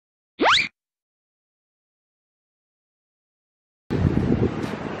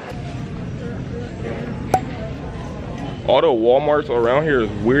All the Walmarts around here is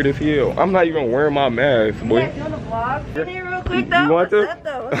weird as hell. I'm not even wearing my mask, boy. You want to vlog today real quick though? You want to? What's up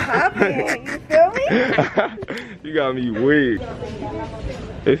though? What's happening? You feel me? You got me weak.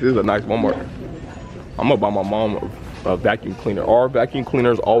 This is a nice Walmart. I'm gonna buy my mom a vacuum cleaner. Our vacuum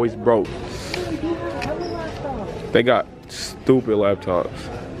cleaner is always broke. They got stupid laptops.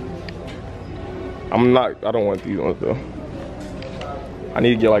 I don't want these ones though. I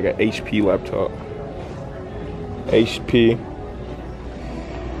need to get like an HP laptop. HP.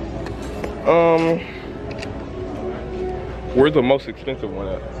 Where's the most expensive one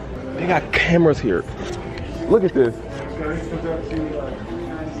at? They got cameras here. Look at this.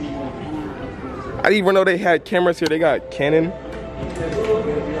 I didn't even know they had cameras here. They got Canon.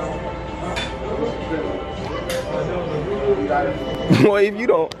 Well, if you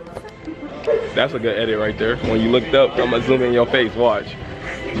don't. That's a good edit right there. When you looked up, I'm gonna zoom in your face, watch.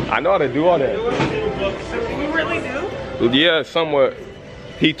 I know how to do all that. You really do? Yeah, somewhat.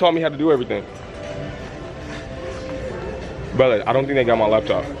 He taught me how to do everything. Brother, I don't think they got my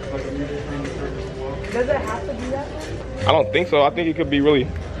laptop. Does it have to be that way? I don't think so. I think it could be really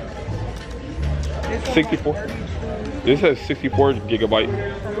 64. This has 64 gigabyte.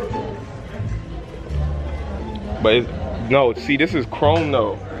 But it's, no, see, this is Chrome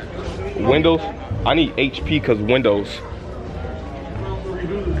though. Windows, I need HP because Windows.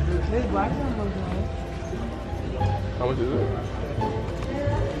 This black one looks nice. How much is it?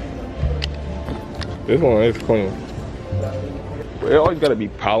 This one is clean. It always gotta be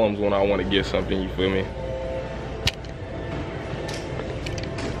problems when I want to get something, you feel me?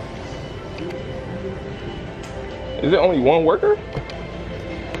 Is it only one worker?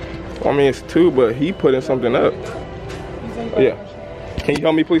 I mean, it's two, but he put in something up. Yeah. Can you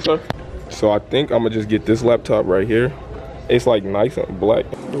help me, please, sir? So I think I'm gonna just get this laptop right here. It's like nice and black.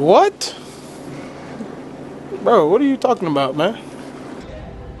 What? Bro, what are you talking about, man?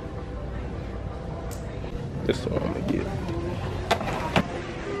 This is what I'm gonna get.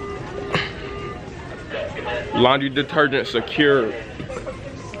 Laundry detergent secure.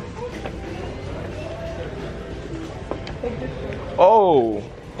 Oh,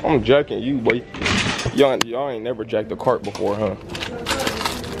 I'm jacking you, boy. Y'all ain't never jacked a cart before, huh?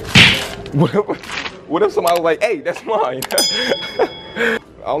 What if somebody was like, hey, that's mine?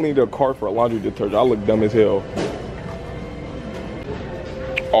 I don't need a cart for a laundry detergent. I look dumb as hell.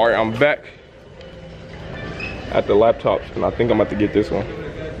 All right, I'm back at the laptops, and I think I'm about to get this one.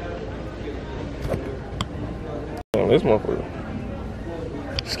 Damn, this motherfucker.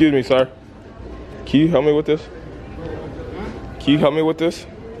 Excuse me, sir. Can you help me with this? Can you help me with this?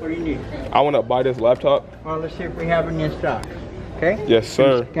 What do you need? I want to buy this laptop. Well, let's see if we have any in stock. Okay? Yes,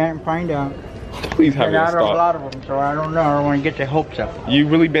 sir. Can't find out. Please have it Been in out of a stock. lot of them, so I don't know. I don't want to get the hopes up. You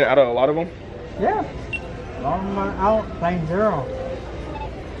really been out of a lot of them? Yeah. Long one out, plain zero.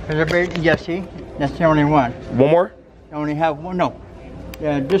 Yeah, see? That's the only one. One more? I only have one. No.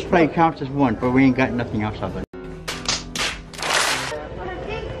 The display counts as one, but we ain't got nothing else of it.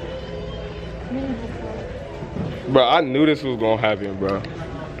 Bro, I knew this was gonna happen, bro.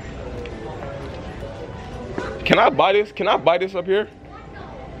 Can I buy this? Can I buy this up here?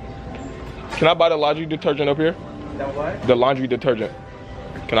 Can I buy the laundry detergent up here? The what? The laundry detergent.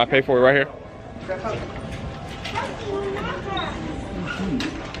 Can I pay for it right here?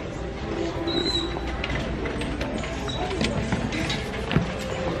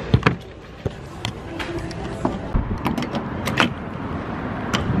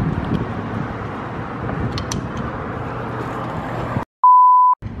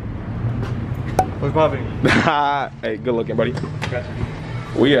 What's popping? Hey, good looking, buddy.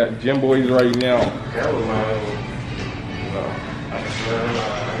 We at Gym Boys right now.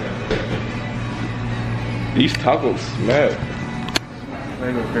 These tacos smack.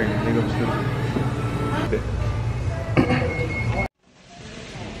 They go crazy. They go stupid.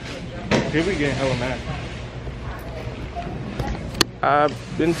 Here we getting hella mad. I've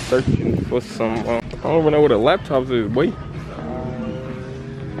been searching for some. I don't even know what a laptop is, boy.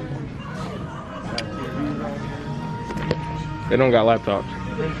 They don't got laptops.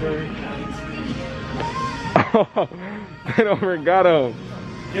 Oh, they don't even got them.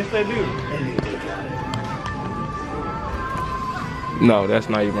 Yes, they do. No, that's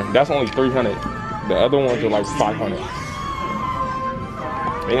not even. That's only 300. The other ones are like 500.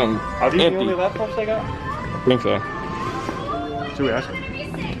 They Are these empty. the only laptops they got? I think so. Should we ask them?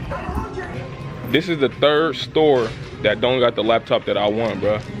 This is the third store that don't got the laptop that I want,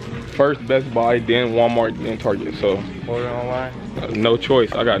 bro. First Best Buy, then Walmart, then Target. So Order online? no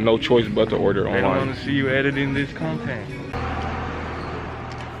choice. I got no choice but to order They don't want online. to see you editing this content.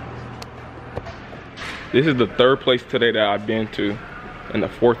 This is the 3rd place today that I've been to, and the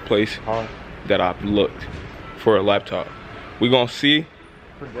 4th place that I've looked for a laptop. We gonna see.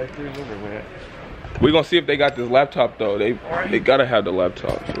 Projectors everywhere. We gonna see if they got this laptop though. They gotta have the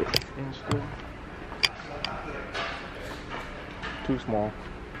laptop. So. In school. Too small.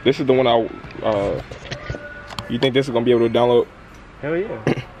 This is the one I. You think this is gonna be able to download? Hell yeah.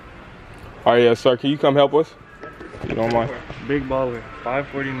 All right, yeah, sir. Can you come help us? If you don't mind. Big baller.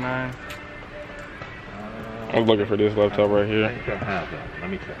 549. I'm looking for this laptop right here. Let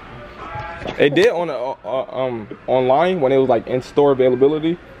me check. It did on the online when it was like in store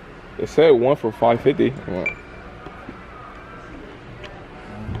availability. It said one for $550.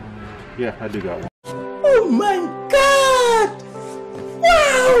 Yeah, I do got one. Oh my God!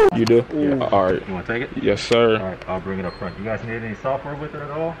 Wow! You do? Yeah. All right. You want to take it? Yes, sir. All right, I'll bring it up front. You guys need any software with it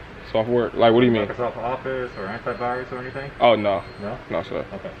at all? Software? Like, what do you mean? Microsoft Office or antivirus or anything? Oh no. No? No, sir.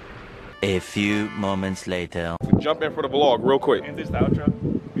 Okay. A few moments later. Jump in for the vlog real quick. Ain't this the outro?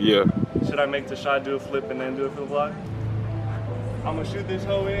 Yeah. Should I make the shot, do a flip, and then do it for the vlog? I'm gonna shoot this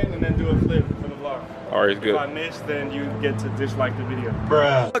hoe in and then do a flip for the vlog. All right, it's good. If I miss, then you get to dislike the video.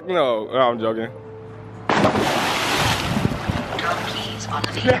 Fuck no. I'm joking.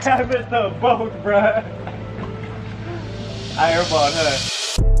 Damn it, the boat, bruh. I airballed her.